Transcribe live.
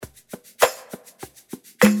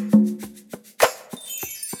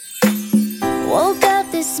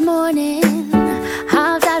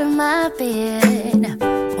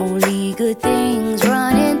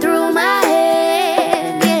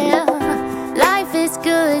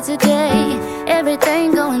it today.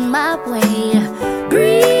 Everything going my way.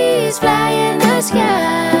 Breeze fly in the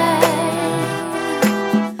sky.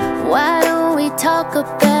 Why don't we talk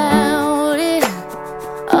about it?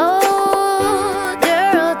 Oh,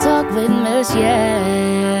 girl, talk with Miss Yak.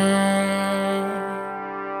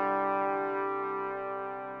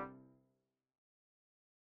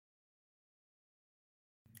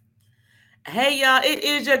 Hey y'all, it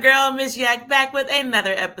is your girl Miss Yak back with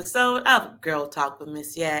another episode of Girl Talk with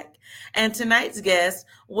Miss Yak. And tonight's guest,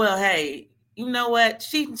 well, hey, you know what?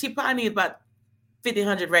 She probably needs about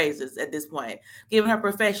 1,500 raises at this point, given her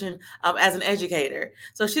profession as an educator.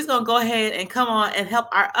 So she's going to go ahead and come on and help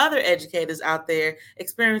our other educators out there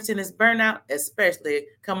experiencing this burnout, especially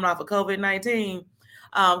coming off of COVID-19.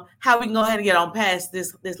 How we can go ahead and get on past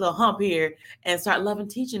this little hump here and start loving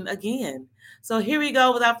teaching again. So here we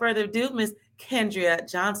go. Without further ado, Miss Kendria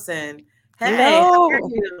Johnson. Hey, how are Hello.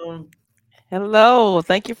 you? Hello.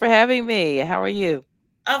 Thank you for having me. How are you?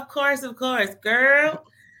 Of course, girl.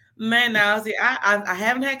 Man, now see, I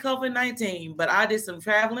haven't had COVID-19, but I did some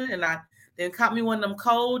traveling, and I then caught me one of them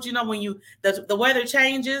colds. You know, when the weather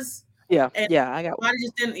changes, Yeah. and Yeah. I got my body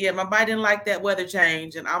just didn't. Yeah, my body didn't like that weather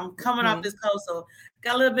change, and I'm coming off mhm. this cold, so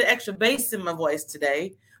got a little bit extra bass in my voice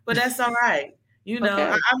today, but that's all right. You know,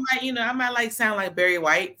 Okay. I might like sound like Barry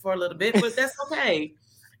White for a little bit, but that's okay.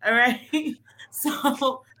 All right.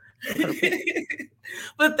 So, Perfect.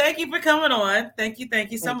 but thank you for coming on. Thank you so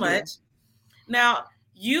Thank you. much. Now,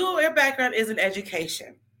 your background is in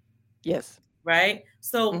education, Yes. right?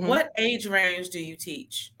 So, hmm what age range do you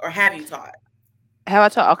teach or have you taught? How I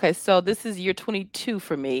taught? Okay. So this is year 22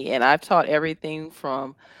 for me, and I've taught everything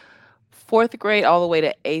from fourth grade all the way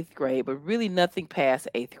to eighth grade, but really nothing past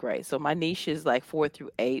eighth grade. So my niche is like 4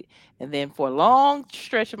 through 8. And then for a long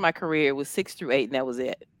stretch of my career, it was 6 through 8, and that was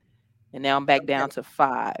it. And now I'm back down Okay. to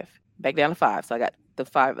five. Back down to five. So I got the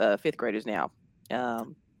five fifth graders now. Yeah,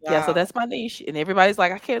 so Wow. that's my niche. And everybody's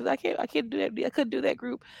like, I can't do that. I couldn't do that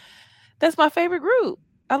group. That's my favorite group.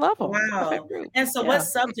 I love them. It's my favorite Wow. group. And so, what Yeah.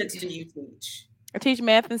 subjects do you teach? I teach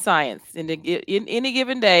math and science. And in any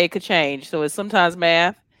given day, it could change. So it's sometimes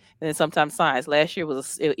math and then sometimes science. Last year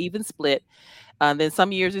was an even split. Then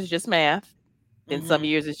some years it's just math. Then some Hmm.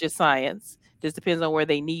 years it's just science. Just depends on where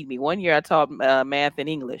they need me. One year I taught math and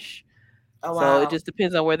English. Oh, So it wow. just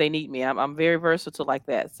depends on where they need me. I'm very versatile like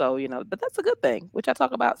that. So, but that's a good thing, which I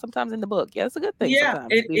talk about sometimes in the book. Yeah, it's a good thing Yeah,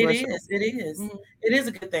 sometimes it, to be it versatile. is. It is. Mhm. It is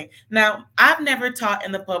a good thing. Now, I've never taught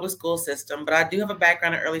in the public school system, but I do have a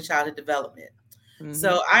background in early childhood development. Mhm.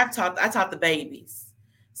 So I taught the babies.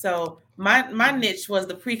 So my Mhm. niche was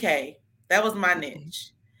the pre-K. That was my Mhm.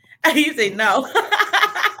 niche. You say Mhm. no.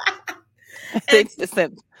 They and just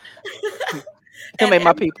said, "Come and ain't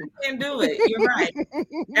my everybody people." can do it. You're right.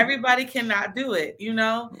 Everybody cannot do it, you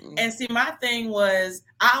know? Mhm. And see, my thing was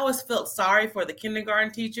I always felt sorry for the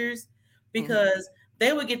kindergarten teachers Mhm. because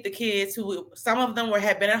they would get the kids some of them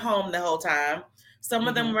had been at home the whole time. Some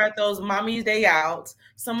of them Mhm. were at those mommy's day outs.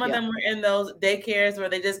 Some of Yeah. them were in those daycares where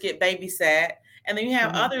they just get babysat. And then you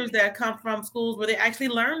have Mhm. others that come from schools where they actually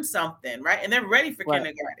learn something, right? And they're ready for Right.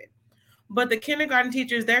 kindergarten. But the kindergarten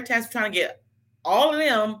teachers, their task is trying to get all of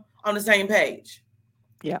them on the same page.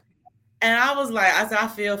 Yeah. And I said, I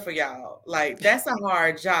feel for y'all. Like, that's a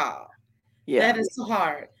hard job. That Yeah. is so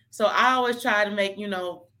hard. So I always try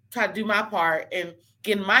to try to do my part in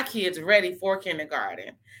getting my kids ready for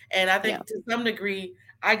kindergarten. And I Yeah. think to some degree,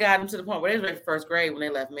 I got them to the point where they were ready for first grade when they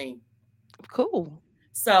left me. Cool.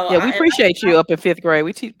 So Yeah, we I, and appreciate you up in fifth grade.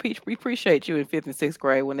 We appreciate you in fifth and sixth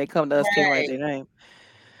grade when they come to us, can't write hey, their name.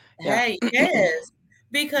 Yeah. hey, yes, Mhm.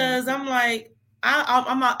 because I'm like,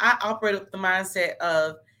 I operate with the mindset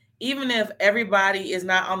of even if everybody is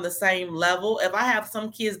not on the same level, if I have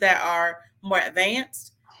some kids that are more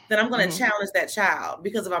advanced, then I'm going to Mhm. challenge that child.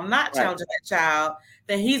 Because if I'm not Right. challenging that child,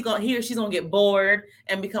 then he or she's going to get bored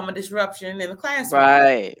and become a disruption in the classroom.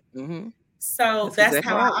 Right. Mhm. So That's that's exactly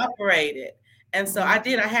how right. I operated. And so Mhm. I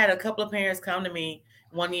did. I had a couple of parents come to me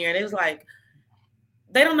one year, and it was like,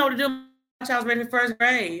 they don't know what to do. My child's ready for first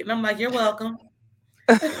grade, and I'm like, you're welcome.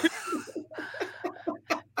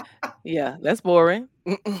 Yeah, that's boring.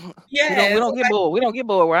 We don't we Yes, don't get bored. We don't get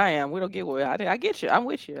bored where I am. We don't get bored. I get you. I'm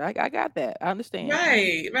with you. I got that. I understand.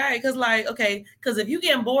 Mhm. right. Because, like, okay, because if you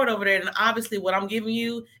getting bored over there, then obviously what I'm giving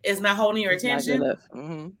you is not holding your It's not good attention. enough.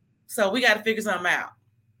 Mhm. So we got to figure something out.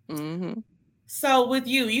 Mhm. So with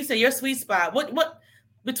you say your sweet spot. What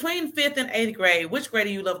between fifth and eighth grade? Which grade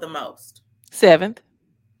do you love the most, 7th.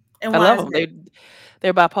 and I why love is them. that?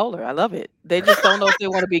 They're bipolar. I love it. They just don't know if they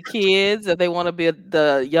want to be kids, if they want to be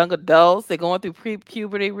the young adults. They're going through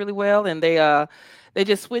pre-puberty really well, and They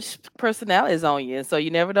just switch personalities on you, and so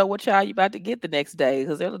you never know what child you about to get the next day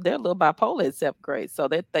because they're a little bipolar in 7th grade. So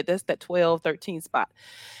that's that 12, 13 spot.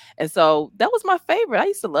 And so that was my favorite. I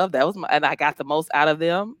used to love that. And I got the most out of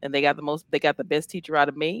them, and they got the best teacher out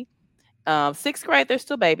of me. 6th grade, they're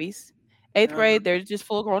still babies. 8th Uh-huh. grade, they're just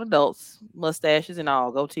full grown adults, mustaches and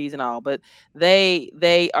all, goatees and all. But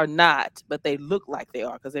they are not, but they look like they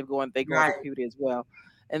are because they going through Right, puberty as well.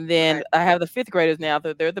 And right. then I have the 5th graders now.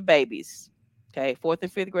 They're the babies. Okay, 4th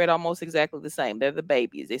and 5th grade almost exactly the same. They're the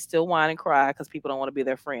babies. They still whine and cry because people don't want to be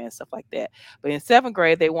their friends, stuff like that. But in 7th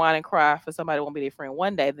grade, they whine and cry for somebody who won't be their friend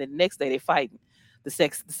one day. Then the next day they fighting the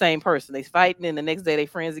same person. They fighting, and the next day they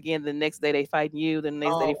friends again. The next day they fighting you. Then the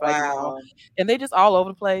next day they Oh, fighting your mom, wow. and they just all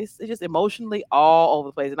over the place. They're just emotionally all over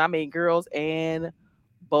the place, and I mean girls and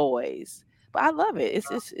boys. But I love it.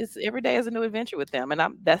 It's every day is a new adventure with them, and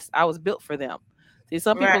I was built for them. See,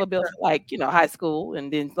 some Right. people are built for like high school,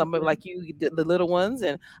 and then some are Mhm. like you, the little ones,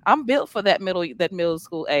 and I'm built for that middle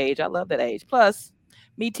school age. I love that age. Plus,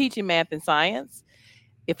 me teaching math and science,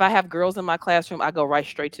 if I have girls in my classroom, I go right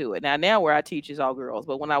straight to it. Now where I teach is all girls,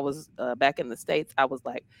 but when I was back in the States, I was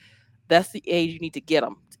like, that's the age you need to get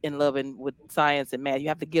them in love with science and math. You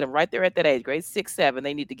have to get them right there at that age, grade 6, 7.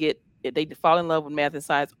 They need to they need to fall in love with math and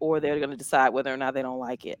science, or they're going to decide whether or not they don't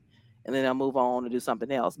like it, and then they'll move on and do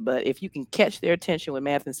something else. But if you can catch their attention with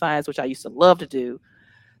math and science, which I used to love to do,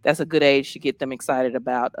 that's a good age to get them excited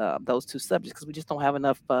about those two subjects because we just don't have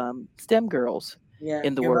enough STEM girls Yeah,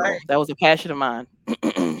 in the you're right. world. That was a passion of mine.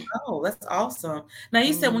 Oh, that's awesome. Now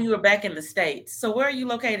you said when Mhm. you were back in the States. So where are you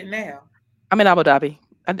located now? I'm in Abu Dhabi.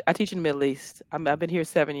 I teach in the Middle East. I've been here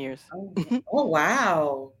 7 years. Oh, oh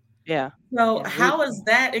wow. Yeah, So yeah. how is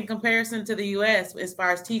that in comparison to the US as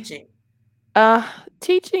far as teaching? Uh,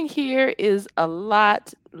 Teaching here is a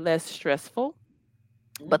lot less stressful,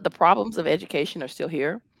 but Mm, the problems of education are still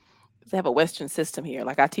here. They have a Western system here.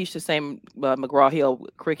 Like I teach the same McGraw Hill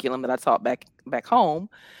curriculum that I taught back home,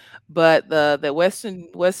 but the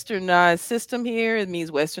westernized system here, it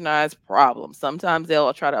means westernized problems. Sometimes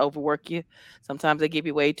they'll try to overwork you. Sometimes they give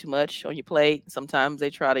you way too much on your plate. Sometimes they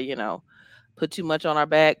try to put too much on our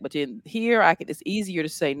back. But then here, it's easier to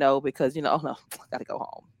say no because oh no, I got to go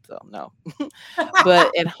home. So no.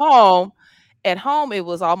 But at home it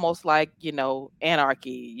was almost like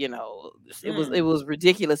anarchy. It mm, was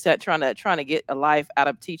ridiculous that trying to get a life out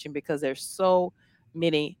of teaching because there's so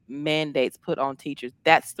many mandates put on teachers.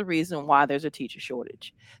 That's the reason why there's a teacher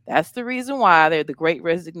shortage. That's the reason why the great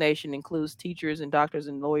resignation includes teachers and doctors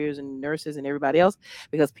and lawyers and nurses and everybody else,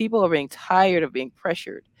 because people are being tired of being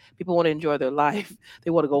pressured. People want to enjoy their life.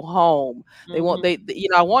 They want to go home. mhm.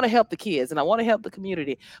 I want to help the kids and I want to help the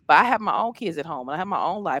community, but I have my own kids at home and I have my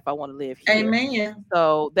own life I want to live here. Amen.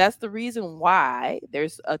 So that's the reason why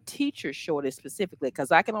there's a teacher shortage specifically,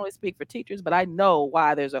 because I can only speak for teachers, but I know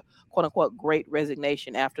why there's a quote unquote great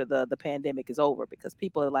resignation after the pandemic is over, because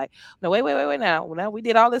people are like, no, wait now. Well, now we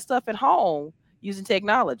did all this stuff at home using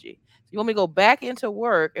technology. So you want me to go back into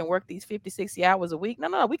work and work these 50, 60 hours a week?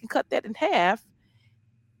 No, we can cut that in half,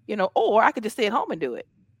 or I could just stay at home and do it.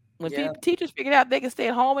 When Yeah. teachers figured out they can stay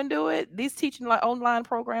at home and do it, these teaching like online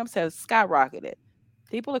programs have skyrocketed.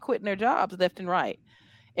 People are quitting their jobs left and right.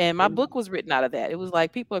 And my Amen. book was written out of that. It was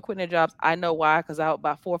like people are quitting their jobs. I know why, because I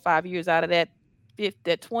about 4 or 5 years out of that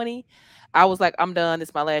 20, I was like, I'm done. This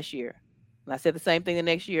is my last year. And I said the same thing the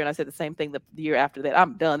next year, and I said the same thing the year after that.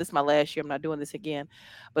 I'm done. This is my last year. I'm not doing this again.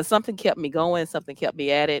 But something kept me going. Something kept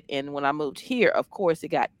me at it. And when I moved here, of course, it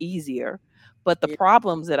got easier. But Yeah.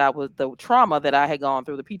 the trauma that I had gone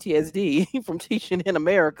through, the PTSD from teaching in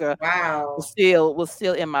America, was Wow.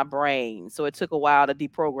 still in my brain. So it took a while to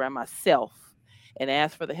deprogram myself and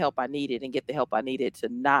ask for the help I needed and get the help I needed to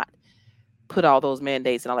not put all those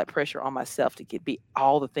mandates and all that pressure on myself to be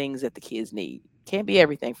all the things that the kids need. Can't be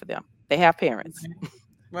everything for them. They have parents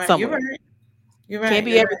Right. You're somewhere. right. You're Can't right.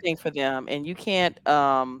 be You're right. everything for them. And you can't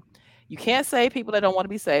save people that don't want to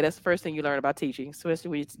be saved. That's the first thing you learn about teaching, especially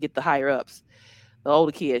when you get the higher ups, the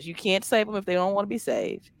older kids. You can't save them if they don't want to be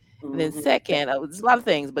saved. And then Mhm. second, there's a lot of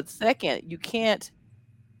things, but second, you can't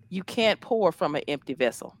pour from an empty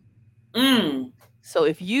vessel. Mm. So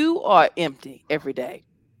if you are empty every day,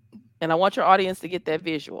 and I want your audience to get that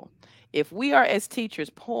visual. If we are as teachers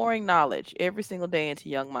pouring knowledge every single day into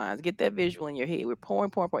young minds, get that visual in your head. We're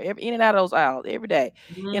pouring in and out of those aisles every day,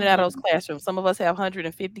 in and out of those Mhm. classrooms. Some of us have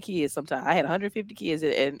 150 kids sometimes. I had 150 kids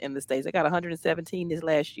in the States. I got 117 this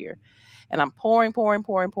last year. And I'm pouring.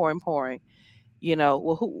 Well,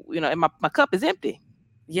 and my cup is empty.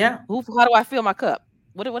 Yeah. How do I fill my cup?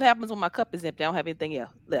 What happens when my cup is empty? I don't have anything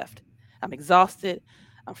else left. I'm exhausted.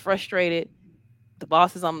 I'm frustrated. The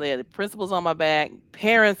boss is on there, the principal's on my back,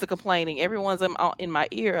 parents are complaining, everyone's in my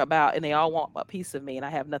ear about, and they all want a piece of me, and I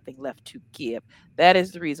have nothing left to give. That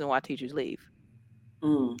is the reason why teachers leave.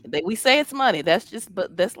 We say it's money.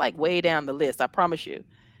 But that's like way down the list. I promise you.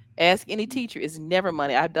 Ask any teacher. It's never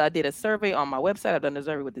money. I did a survey on my website. I've done a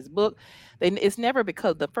survey with this book. It's never,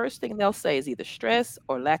 because the first thing they'll say is either stress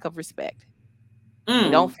or lack of respect.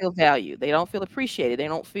 They don't feel valued. They don't feel appreciated. They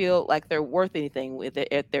don't feel like they're worth anything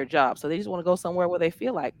at their job. So they just want to go somewhere where they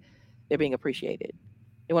feel like they're being appreciated.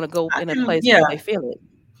 They want to go in a place where they feel it.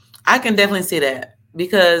 I can definitely see that,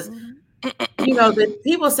 because the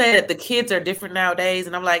people say that the kids are different nowadays,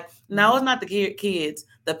 and I'm like, no, it's not the kids.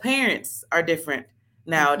 The parents are different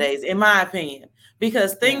nowadays, in my opinion,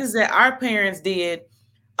 because things that our parents did,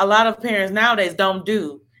 a lot of parents nowadays don't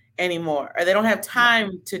do anymore, or they don't have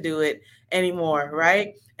time to do it anymore,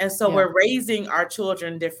 right? And so we're raising our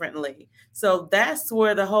children differently. So that's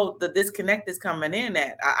where the disconnect is coming in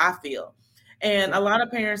at, I feel. And a lot of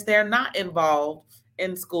parents, they're not involved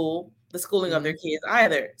in the schooling of their kids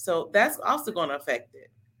either. So that's also going to affect it.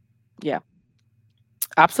 Yeah.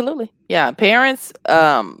 Absolutely. Yeah. Parents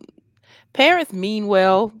mean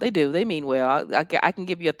well. They do. They mean well. I can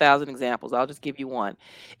give you 1,000 examples. I'll just give you one.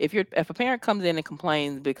 If a parent comes in and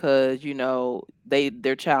complains because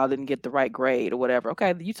their child didn't get the right grade or whatever,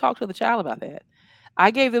 okay, you talk to the child about that. I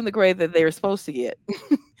gave them the grade that they were supposed to get.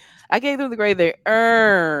 I gave them the grade they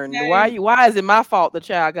earned. Okay. Why is it my fault the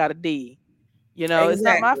child got a D? Exactly. It's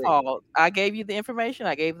not my fault. I gave you the information.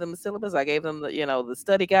 I gave them the syllabus. I gave them the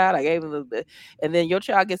study guide. I gave them and then your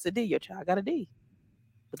child gets a D. Your child got a D.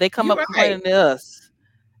 But they come up complaining to us.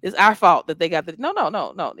 It's our fault that they got the no.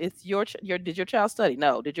 It's did your child study?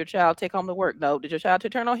 No. Did your child take home the work? No. Did your child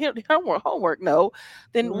turn on homework? No.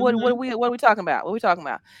 Then what are we talking about? What are we talking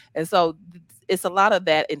about? And so it's a lot of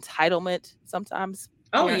that entitlement sometimes.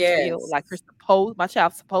 Feel like my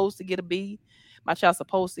child's supposed to get a B. My child's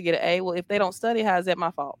supposed to get an A. Well, if they don't study, how is that my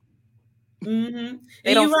fault? They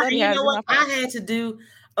don't study. You know what I had to do?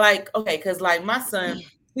 Because my son,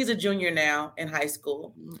 he's a junior now in high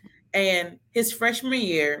school. And his freshman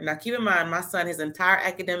year, now keep in mind, my son, his entire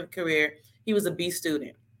academic career, he was a B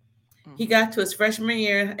student. He got to his freshman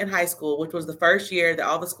year in high school, which was the first year that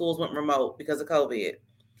all the schools went remote because of COVID.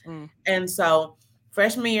 And so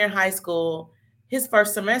freshman year in high school, his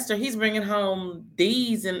first semester, he's bringing home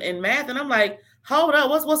D's in math. And I'm like, hold up,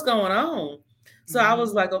 what's going on? So I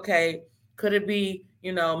was like, okay, could it be,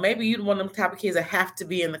 maybe you're one of them type of kids that have to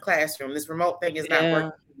be in the classroom. This remote thing is not working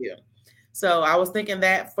for you. So I was thinking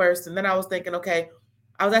that first. And then I was thinking, okay,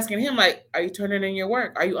 I was asking him, like, are you turning in your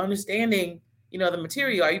work? Are you understanding, the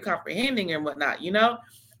material? Are you comprehending and whatnot,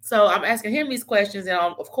 So I'm asking him these questions. And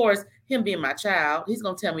of course, him being my child, he's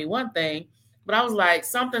going to tell me one thing. But I was like,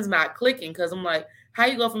 something's not clicking, because I'm like, how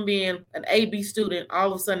you go from being an A-B student,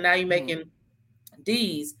 all of a sudden now you're making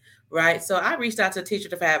D's, right? So I reached out to a teacher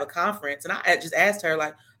to have a conference, and I just asked her,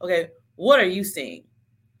 like, okay, what are you seeing,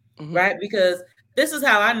 right? Because this is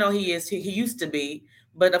how I know he is. He used to be,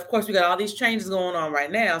 but of course we got all these changes going on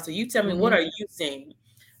right now. So you tell me, what are you seeing,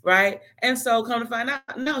 right? And so come to find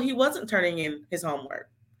out, no, he wasn't turning in his homework.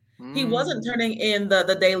 He wasn't turning in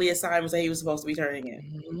the daily assignments that he was supposed to be turning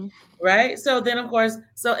in, right? So then, of course,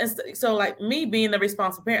 so like me being the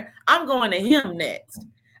responsible parent, I'm going to him next.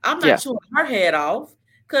 I'm not chewing her head off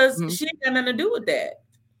because she ain't got nothing to do with that,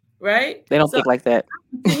 right? They don't think like that.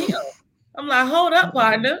 I'm like, hold up,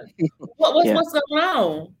 partner. What's going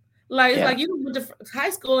on? Like, it's like you went to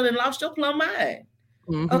high school and then lost your plumb mind.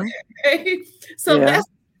 Okay, so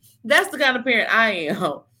that's the kind of parent I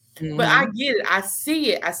am. But I get it. I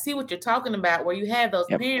see it. I see what you're talking about, where you have those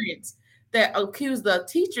parents that accuse the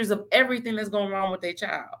teachers of everything that's going wrong with their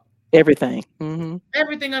child. Everything.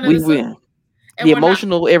 Everything under the sun. The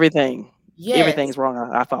emotional everything. Yes. Everything's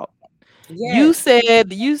wrong. I thought. Yes.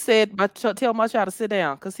 You said, tell my child to sit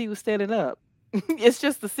down because he was standing up. It's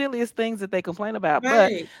just the silliest things that they complain about.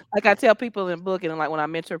 Right. But like I tell people in the book, and like when I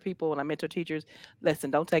mentor teachers,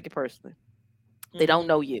 listen, don't take it personally. They don't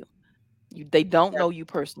know you. They don't know you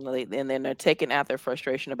personally, and then they're taking out their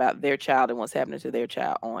frustration about their child and what's happening to their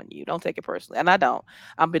child on you. Don't take it personally. And I don't.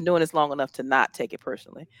 I've been doing this long enough to not take it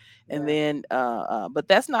personally. And then, but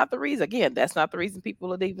that's not the reason. Again, that's not the reason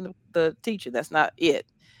people are leaving the teacher. That's not it.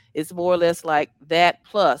 It's more or less like that.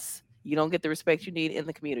 Plus, you don't get the respect you need in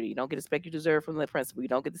the community. You don't get the respect you deserve from the principal. You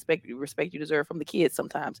don't get the respect you deserve from the kids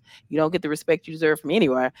sometimes. You don't get the respect you deserve from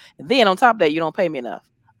anywhere. And then on top of that, you don't pay me enough.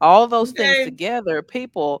 All those things together,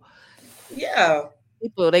 people...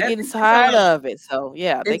 people, they're getting tired of it. So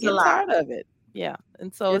they get tired of it. Yeah.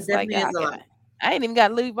 And so it's like, I ain't even got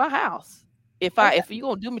to leave my house. Okay. If you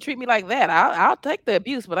gonna treat me like that, I'll take the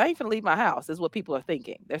abuse, but I ain't finna leave my house. Is what people are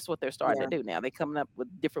thinking. That's what they're starting to Yeah. do now. They're coming up with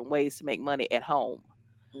different ways to make money at home.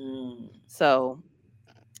 Mm. So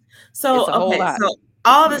So it's a whole okay, lot. so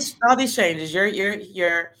all these changes,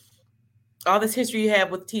 your all this history you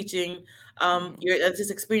have with teaching, Mhm, your this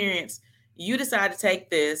experience, you decide to take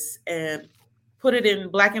this and put it in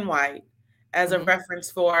black and white as a mhm, reference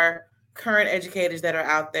for current educators that are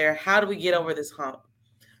out there. How do we get over mhm, this hump?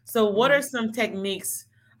 So, what are mhm. some techniques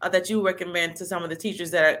that you recommend to some of the teachers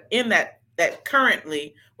that are in that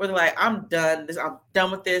currently where they're like, I'm done. I'm done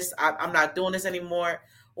with this. I'm not doing this anymore.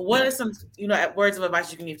 What are some words of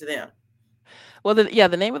advice you can give to them? Well,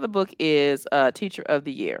 the name of the book is Teacher of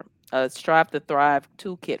the Year, Strive to Thrive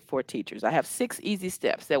Toolkit for Teachers. I have 6 easy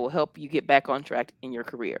steps that will help you get back on track in your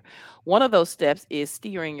career. One of those steps is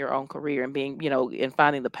steering your own career and being, and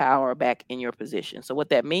finding the power back in your position. So what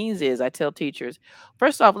that means is I tell teachers,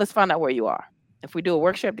 first off, let's find out where you are. If we do a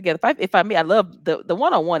workshop together, I love the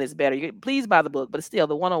one-on-one is better. Please buy the book, but still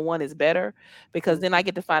the one-on-one is better because then I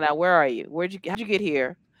get to find out where are you, how'd you get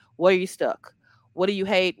here, where are you stuck, what do you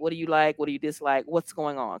hate? What do you like? What do you dislike? What's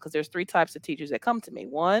going on? Because there's 3 types of teachers that come to me.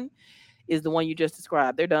 One is the one you just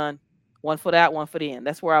described. They're done. One foot out, one foot in.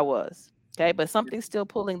 That's where I was. Okay. But something's still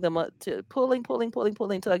pulling them up to pulling,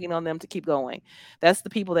 tugging on them to keep going. That's the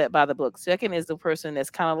people that buy the book. Second is the person that's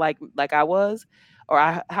kind of like I was,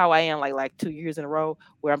 or how I am like 2 years in a row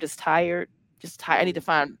where I'm just tired. Just tired. I need to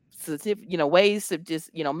find ways to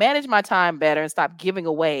just manage my time better and stop giving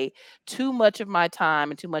away too much of my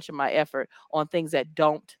time and too much of my effort on things that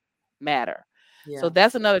don't matter. So Yeah.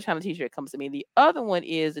 that's another kind of teacher that comes to me. The other one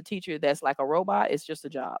is a teacher that's like a robot. It's just a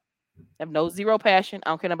job. I have no zero passion. I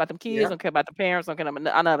don't care about them kids. I Yep. don't care about the parents. I don't care about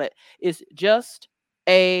none of it. It's just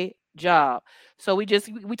a job. So we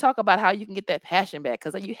talk about how you can get that passion back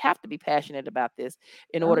because you have to be passionate about this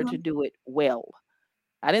in order Uh-huh. to do it well.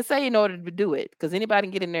 I didn't say in order to do it because anybody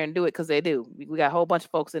can get in there and do it because they do. We got a whole bunch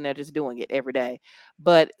of folks in there just doing it every day.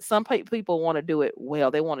 But some people want to do it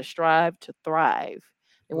well. They want to strive to thrive.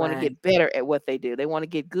 They want to Right. get better at what they do. They want to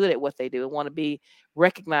get good at what they do. They want to be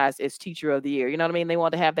recognized as teacher of the year. You know what I mean? They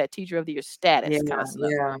want to have that teacher of the year Yeah. status kind of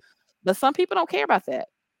stuff. Yeah. But some people don't care about that.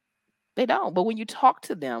 They don't. But when you talk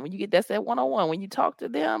to them, when you get that's that one-on-one, when you talk to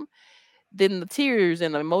them, then the tears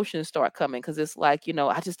and the emotions start coming because it's like,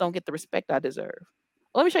 I just don't get the respect I deserve.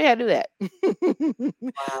 Let me show you how to do that.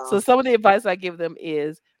 So Wow. some of the advice I give them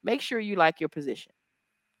is make sure you like your position.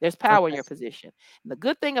 There's power in Okay. your position. And the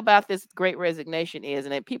good thing about this great resignation is,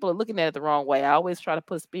 and that people are looking at it the wrong way. I always try to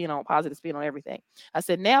put positive spin on everything. I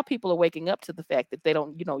said now people are waking up to the fact that they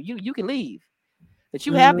don't, you can leave, that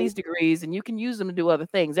you have Mhm. these degrees and you can use them to do other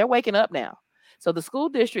things. They're waking up now. So the school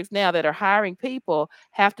districts now that are hiring people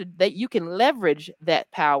have to that you can leverage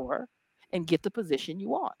that power and get the position you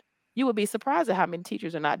want. You would be surprised at how many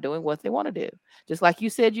teachers are not doing what they want to do. Just like you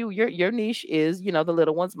said, your niche is, the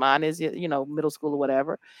little ones. Mine is, middle school or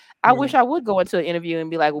whatever. I Yeah. wish I would go into an interview and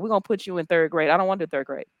be like, well, we're gonna put you in third grade. I don't want to do third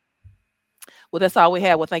grade. Well, that's all we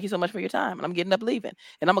have. Well, thank you so much for your time. And I'm getting up leaving.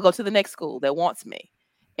 And I'm gonna go to the next school that wants me.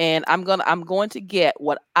 And I'm going to get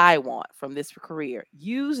what I want from this career.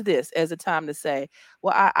 Use this as a time to say,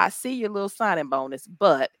 well, I see your little signing bonus,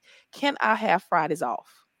 but can I have Fridays off?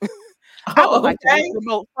 I would Oh, like to work okay.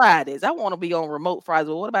 remote Fridays. I want to be on remote Fridays.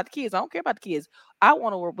 Well, what about the kids? I don't care about the kids. I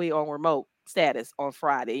want to be on remote status on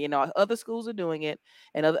Friday. Other schools are doing it,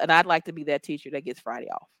 and I'd like to be that teacher that gets Friday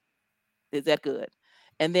off. Is that good?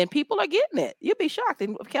 And then people are getting it. You'll be shocked.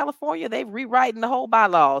 In California, they've rewriting the whole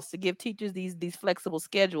bylaws to give teachers these flexible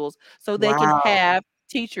schedules so they can Wow. have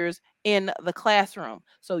teachers in the classroom.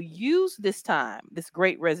 So use this time, this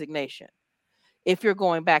great resignation. If you're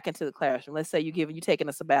going back into the classroom, let's say you taking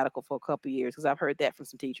a sabbatical for a couple of years, because I've heard that from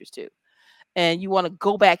some teachers too, and you want to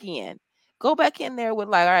go back in. Go back in there with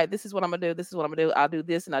like, all right, this is what I'm gonna do. This is what I'm gonna do. I'll do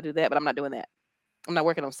this and I'll do that, but I'm not doing that. I'm not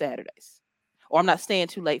working on Saturdays. Or I'm not staying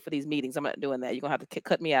too late for these meetings. I'm not doing that. You're gonna have to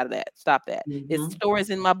cut me out of that. Stop that. It's Mhm. stories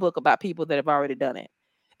in my book about people that have already done it.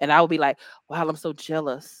 And I will be like, wow, I'm so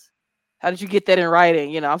jealous. How did you get that in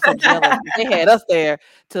writing? I'm so jealous. They had us there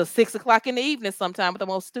till 6 o'clock in the evening sometime with the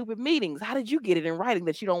most stupid meetings. How did you get it in writing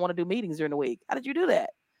that you don't want to do meetings during the week? How did you do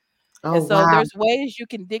that? Oh, And so wow. there's ways you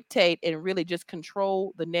can dictate and really just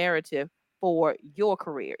control the narrative for your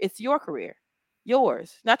career. It's your career,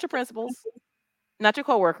 yours, not your principals, not your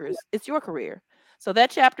coworkers. It's your career. So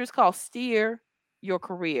that chapter is called Steer Your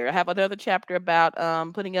Career. I have another chapter about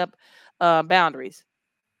putting up boundaries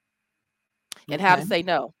and how to Okay. say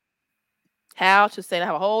no. How to say no. I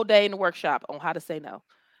have a whole day in the workshop on how to say no.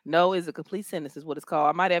 No is a complete sentence, is what it's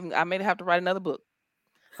called. I may have to write another book.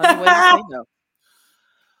 100 ways to say no.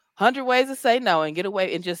 100 ways to say no and get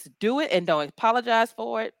away and just do it and don't apologize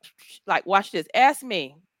for it. Like, watch this. Ask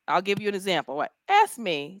me. I'll give you an example. Right? Ask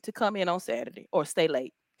me to come in on Saturday or stay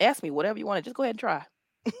late. Ask me whatever you want to. Just go ahead and try.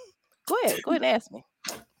 Go ahead and ask me.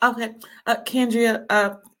 Okay, Kendria,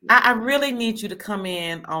 I really need you to come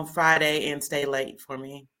in on Friday and stay late for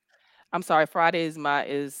me. I'm sorry. Friday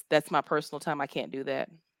that's my personal time. I can't do that.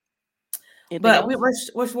 Anything But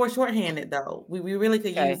else? we're shorthanded though. We really could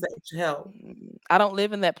use Okay. the extra help. I don't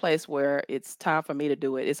live in that place where it's time for me to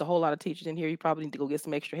do it. It's a whole lot of teachers in here. You probably need to go get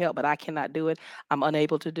some extra help, but I cannot do it. I'm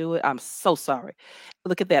unable to do it. I'm so sorry.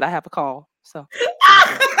 Look at that. I have a call. So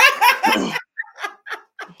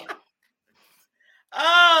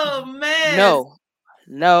Oh man.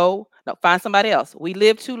 No. Find somebody else. We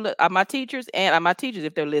live my teachers and my teachers,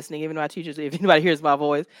 if they're listening, even my teachers, if anybody hears my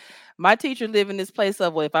voice, my teachers live in this place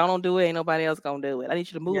of, well, if I don't do it, ain't nobody else gonna do it. I need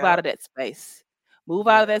you to move out of that space. Move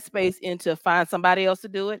out of that space into find somebody else to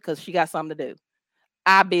do it because she got something to do.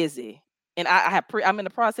 I'm busy. And I'm in the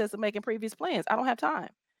process of making previous plans. I don't have time.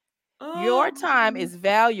 Your time is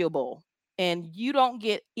valuable and you don't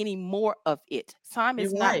get any more of it. Time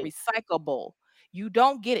is not recyclable. You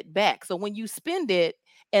don't get it back. So when you spend it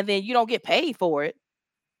and then you don't get paid for it,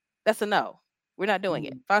 that's a no. We're not doing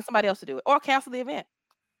it. Find somebody else to do it or cancel the event.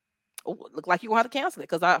 Oh, look like you're going to have to cancel it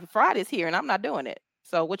because Friday's here and I'm not doing it.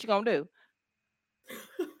 So what you going to do?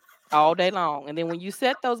 All day long. And then when you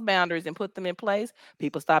set those boundaries and put them in place,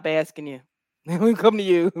 people stop asking you. They don't even come to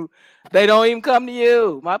you. They don't even come to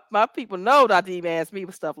you. My people know not to even ask me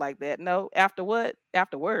for stuff like that. No, after what?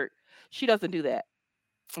 After work. She doesn't do that.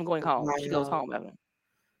 I'm going home. She goes home, Evan.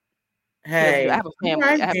 Hey, I have a family.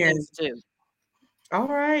 I have things to do. All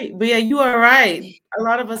right. But yeah, you are right. A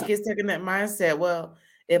lot of us get stuck in that mindset. Well,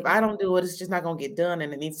 if I don't do it, it's just not going to get done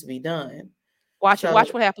and it needs to be done. Watch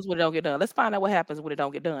what happens when it don't get done. Let's find out what happens when it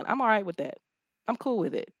don't get done. I'm all right with that. I'm cool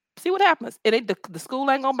with it. See what happens. The school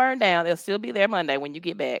ain't gonna burn down. They'll still be there Monday when you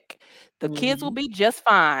get back. The kids will be just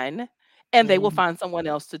fine, and they will find someone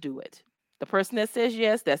else to do it. The person that says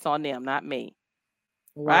yes, that's on them, not me.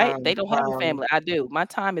 Right? They don't have a family. I do. My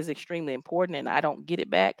time is extremely important, and I don't get it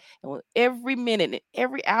back. And every minute, and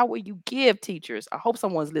every hour you give teachers, I hope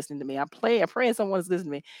someone's listening to me. I'm praying someone's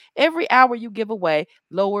listening to me. Every hour you give away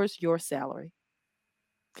lowers your salary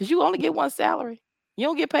because you only get one salary. You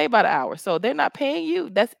don't get paid by the hour. So they're not paying you.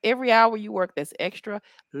 That's every hour you work that's extra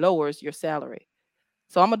lowers your salary.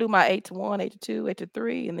 So I'm going to do my 8 to 1, 8 to 2, 8 to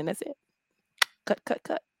 3, and then that's it.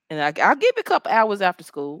 Cut. And I'll give it a couple hours after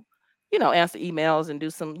school, answer emails and do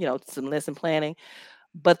some, some lesson planning.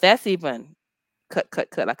 But that's even cut.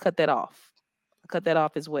 I cut that off. I cut that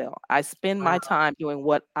off as well. I spend my time doing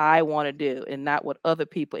what I want to do and not what other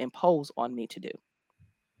people impose on me to do.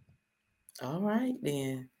 All right,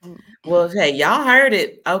 then. Well, hey, y'all heard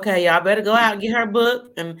it. Okay, y'all better go out and get her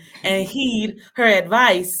book and heed her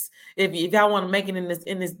advice if y'all want to make it in this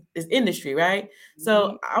industry, right?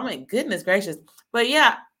 So, I mean, goodness gracious. But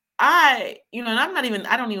yeah, and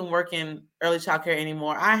I don't even work in early childcare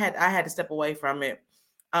anymore. I had to step away from it.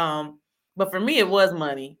 But for me, it was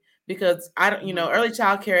money because I don't, early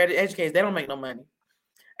childcare educators, they don't make no money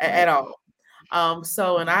at all.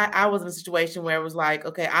 So, and I was in a situation where it was like,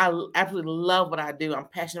 okay, I absolutely love what I do. I'm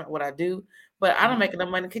passionate about what I do, but I don't make enough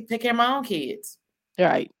money to take care of my own kids.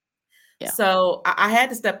 Right. Yeah. So I had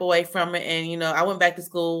to step away from it, and I went back to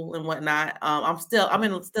school and whatnot. I'm still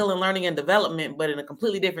in learning and development, but in a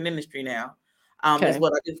completely different industry now. Is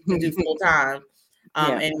what I do full time.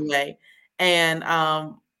 Anyway, and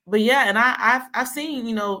but yeah, and I've seen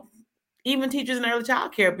even teachers in early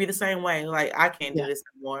childcare be the same way. Like, I can't do this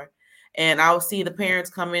anymore. And I'll see the parents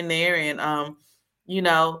come in there and,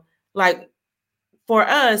 like for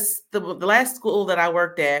us, the last school that I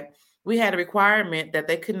worked at, we had a requirement that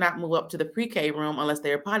they could not move up to the pre-K room unless they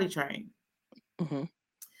were potty trained.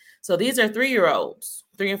 So these are 3-year-olds,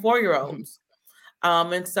 3 and 4-year-olds.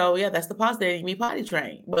 And so, yeah, that's the policy. They need to be potty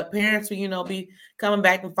trained. But parents will, be coming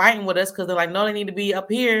back and fighting with us because they're like, no, they need to be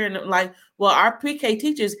up here. And like, well, our pre-K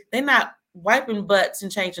teachers, they're not wiping butts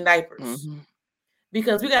and changing diapers.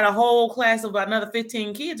 Because we got a whole class of about another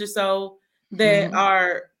 15 kids or so that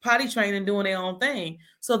are potty trained and doing their own thing.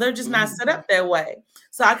 So they're just not set up that way.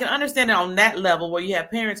 So I can understand it on that level where you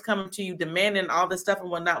have parents coming to you demanding all this stuff and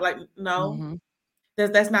whatnot. Like, no,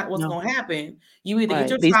 that's not what's going to happen. You either get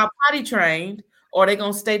your child potty trained or they're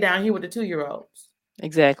going to stay down here with the 2-year-olds.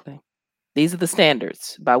 Exactly. These are the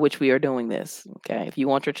standards by which we are doing this. Okay. If you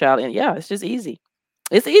want your child in, it's just easy.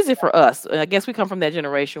 It's easy for us. I guess we come from that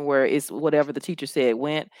generation where it's whatever the teacher said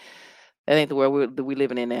went. That ain't the world we're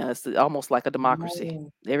living in now. It's almost like a democracy.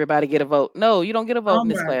 Everybody get a vote. No, you don't get a vote in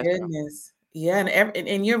this classroom. Goodness. Yeah,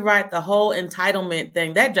 and you're right. The whole entitlement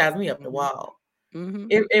thing that drives me up the wall. Mm-hmm.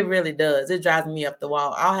 It really does. It drives me up the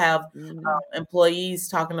wall. I'll have employees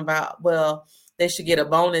talking about, well, they should get a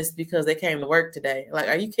bonus because they came to work today. Like,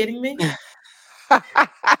 are you kidding me?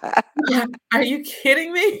 Are you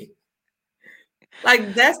kidding me?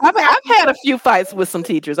 Like, that's the kind I've had a few fights with some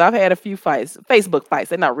teachers. I've had a few fights, Facebook fights.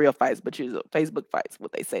 They're not real fights, but usually Facebook fights.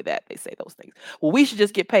 What they say that they say those things. Well, we should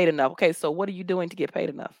just get paid enough. Okay, so what are you doing to get paid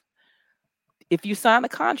enough? If you sign a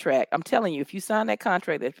contract, I'm telling you, if you sign that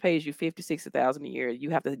contract that pays you 50, 60,000 a year, you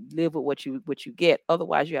have to live with what you get.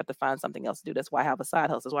 Otherwise, you have to find something else to do. That's why I have a side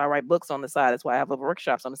hustle. That's why I write books on the side. That's why I have other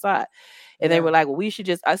workshops on the side. And they were like, well, we should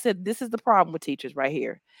just, I said, this is the problem with teachers right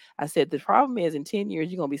here. I said, the problem is in 10 years,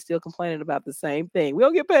 you're going to be still complaining about the same thing. We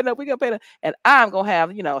don't get paid enough. We get paid enough. And I'm going to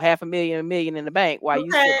have, $500,000, $1 million in the bank while you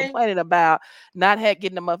still complaining about not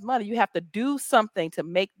getting enough money. You have to do something to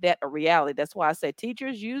make that a reality. That's why I say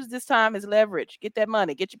teachers use this time as leverage. Get that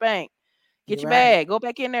money, get your bank, get your bag, go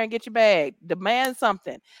back in there and get your bag, demand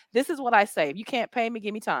something. This is what I say. If you can't pay me,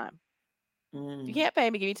 give me time. If you can't pay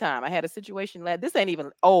me, give me time. I had a situation this ain't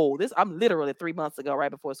even old. I'm literally 3 months ago,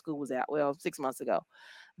 right before school was out. Well, 6 months ago.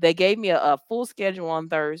 They gave me a full schedule on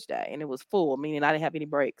Thursday, and it was full, meaning I didn't have any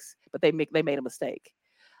breaks. But they made a mistake.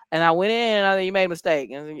 And I went in and I said, you made a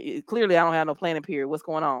mistake. And clearly I don't have no planning period. What's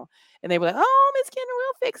going on? And they were like, oh, Miss Kendra,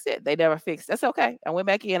 we'll fix it. They never fixed it. That's okay. I went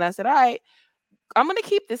back in. I said, all right, I'm going to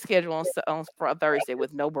keep this schedule on Thursday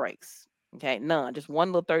with no breaks. Okay, none. Just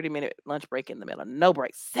one little 30-minute lunch break in the middle. No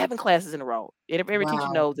breaks. 7 classes in a row. Every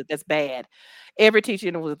teacher knows that that's bad. Every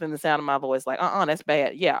teacher within the sound of my voice like, that's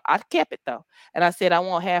bad. Yeah, I kept it though. And I said, I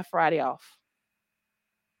want half Friday off.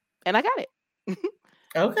 And I got it. Okay.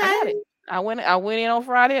 I got it. I went in on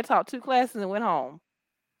Friday. I taught 2 classes and went home.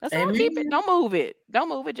 I said, I'll keep it. Don't move it. Don't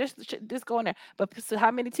move it. Just go in there. But so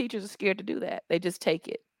how many teachers are scared to do that? They just take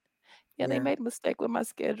it. Yeah, they made a mistake with my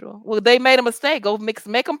schedule. Well, they made a mistake. Go make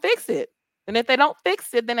them fix it. And if they don't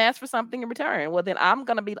fix it, then ask for something in return. Well, then I'm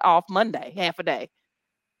going to be off Monday, half a day.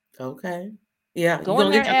 Okay. Yeah. Go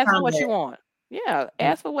in there and ask for what you want. Yeah,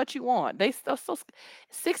 ask for what you want. They still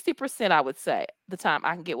 60%, I would say, the time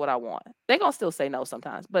I can get what I want. They're going to still say no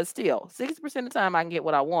sometimes, but still 60% of the time I can get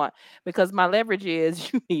what I want because my leverage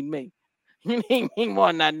is you need me. You need me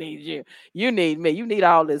more than I need you. You need me. You need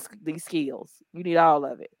all these skills. You need all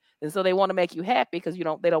of it. And so they want to make you happy because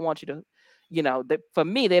they don't want you to, for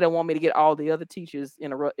me, they don't want me to get all the other teachers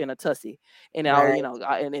in a tussy and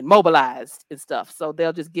and mobilized and stuff. So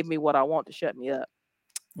they'll just give me what I want to shut me up.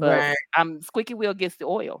 But I'm squeaky wheel gets the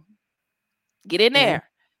oil. Get in there.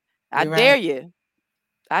 I dare you.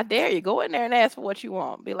 I dare you. Go in there and ask for what you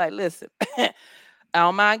want. Be like, listen, I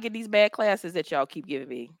don't mind getting these bad classes that y'all keep giving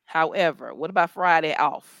me. However, what about Friday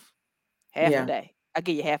off? Half a day. I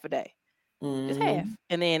give you half a day. Just half.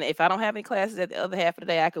 And then if I don't have any classes at the other half of the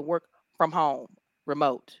day, I can work from home,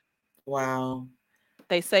 remote. Wow.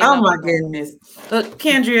 They say, oh my goodness. Look,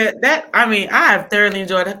 Kendria, I have thoroughly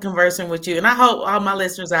enjoyed conversing with you. And I hope all my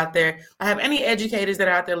listeners out there, I have any educators that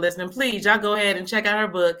are out there listening, please, y'all go ahead and check out her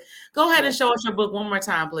book. Go ahead and show us your book one more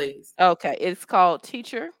time, please. Okay. It's called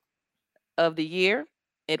Teacher of the Year.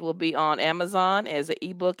 It will be on Amazon as an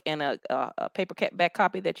ebook and a paperback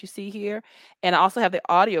copy that you see here. And I also have the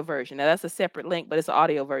audio version. Now, that's a separate link, but it's an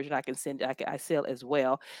audio version I can send. I sell as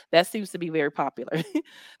well. That seems to be very popular.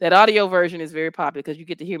 That audio version is very popular because you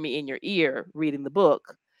get to hear me in your ear reading the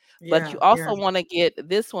book. But you also want to get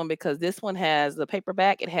this one because this one has the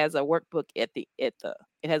paperback. It has a workbook it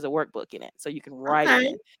has a workbook in it, so you can write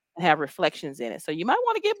in it and have reflections in it. So you might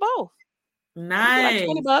want to get both. Nice.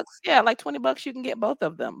 Like $20. Yeah, like $20 you can get both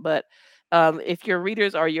of them. But if your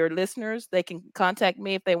readers or your listeners, they can contact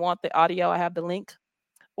me if they want the audio. I have the link.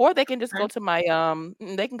 Or they can just go to my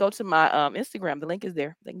Instagram. The link is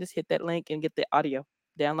there. They can just hit that link and get the audio.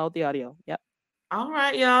 Download the audio. Yep. All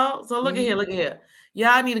right, y'all. So look at here.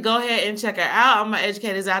 Y'all need to go ahead and check her out. All my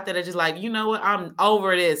educators out there that just like, you know what? I'm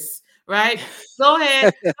over this. Right? Go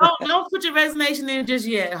ahead. don't put your resignation in just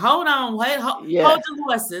yet. Hold on. Hold your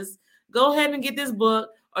horses. Go ahead and get this book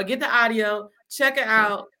or get the audio. Check it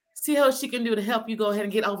out. See how she can do to help you go ahead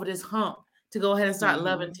and get over this hump to go ahead and start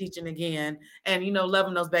loving teaching again and,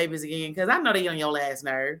 loving those babies again. Because I know they're on your last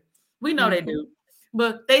nerve. We know they do.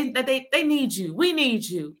 But they need you. We need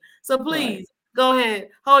you. So please go ahead,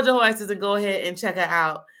 hold your horses and go ahead and check her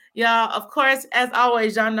out. Y'all, of course, as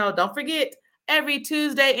always, y'all know, don't forget, every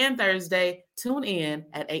Tuesday and Thursday, tune in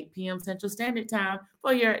at 8 p.m. Central Standard Time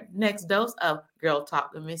for your next dose of Girl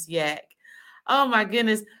Talk with Miss Yak. Oh, my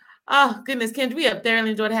goodness. Oh, goodness, Kendra, we have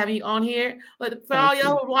thoroughly enjoyed having you on here. But for all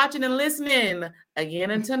y'all who are watching and listening,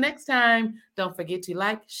 again, until next time, don't forget to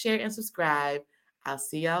like, share, and subscribe. I'll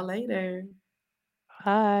see y'all later.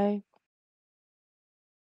 Bye.